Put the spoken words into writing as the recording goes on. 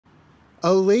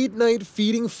A late-night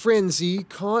feeding frenzy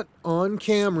caught on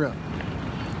camera.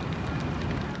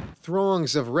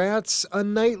 Throngs of rats, a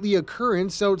nightly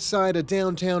occurrence outside a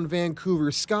downtown Vancouver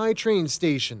SkyTrain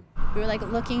station. We were like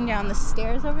looking down the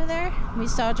stairs over there. We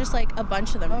saw just like a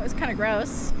bunch of them. It was kind of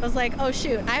gross. I was like, oh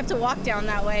shoot, I have to walk down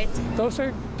that way. Those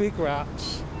are big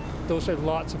rats. Those are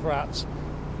lots of rats.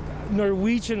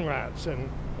 Norwegian rats and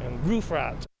roof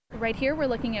rats. Right here, we're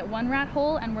looking at one rat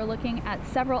hole and we're looking at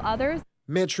several others.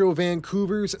 Metro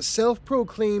Vancouver's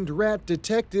self-proclaimed rat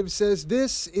detective says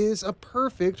this is a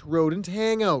perfect rodent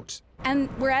hangout.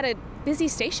 And we're at a busy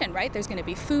station, right? There's going to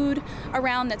be food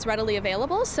around that's readily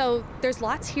available, so there's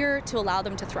lots here to allow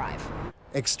them to thrive.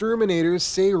 Exterminators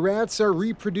say rats are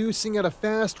reproducing at a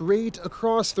fast rate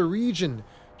across the region.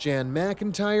 Jan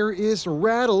McIntyre is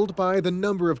rattled by the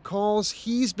number of calls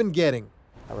he's been getting.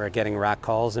 We're getting rat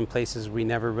calls in places we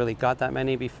never really got that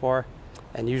many before.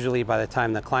 And usually by the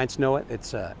time the clients know it,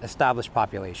 it's an established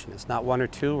population. It's not one or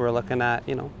two, we're looking at,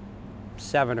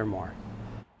 7 or more.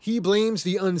 He blames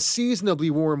the unseasonably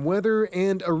warm weather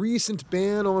and a recent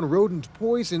ban on rodent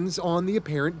poisons on the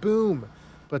apparent boom.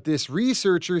 But this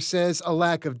researcher says a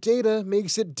lack of data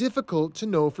makes it difficult to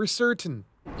know for certain.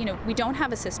 We don't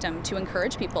have a system to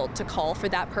encourage people to call for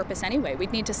that purpose anyway.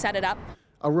 We'd need to set it up.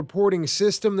 A reporting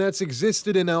system that's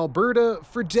existed in Alberta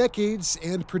for decades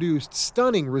and produced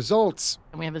stunning results.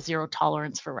 And we have a zero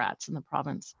tolerance for rats in the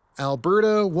province.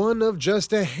 Alberta, one of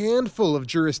just a handful of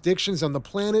jurisdictions on the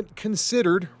planet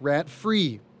considered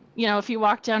rat-free. If you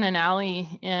walk down an alley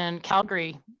in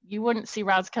Calgary, you wouldn't see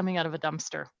rats coming out of a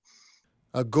dumpster.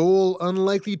 A goal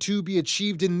unlikely to be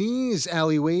achieved in these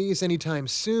alleyways anytime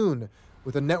soon.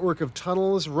 With a network of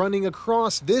tunnels running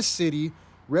across this city,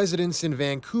 residents in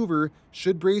Vancouver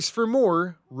should brace for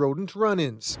more rodent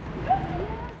run-ins.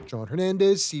 John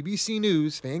Hernandez, CBC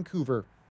News, Vancouver.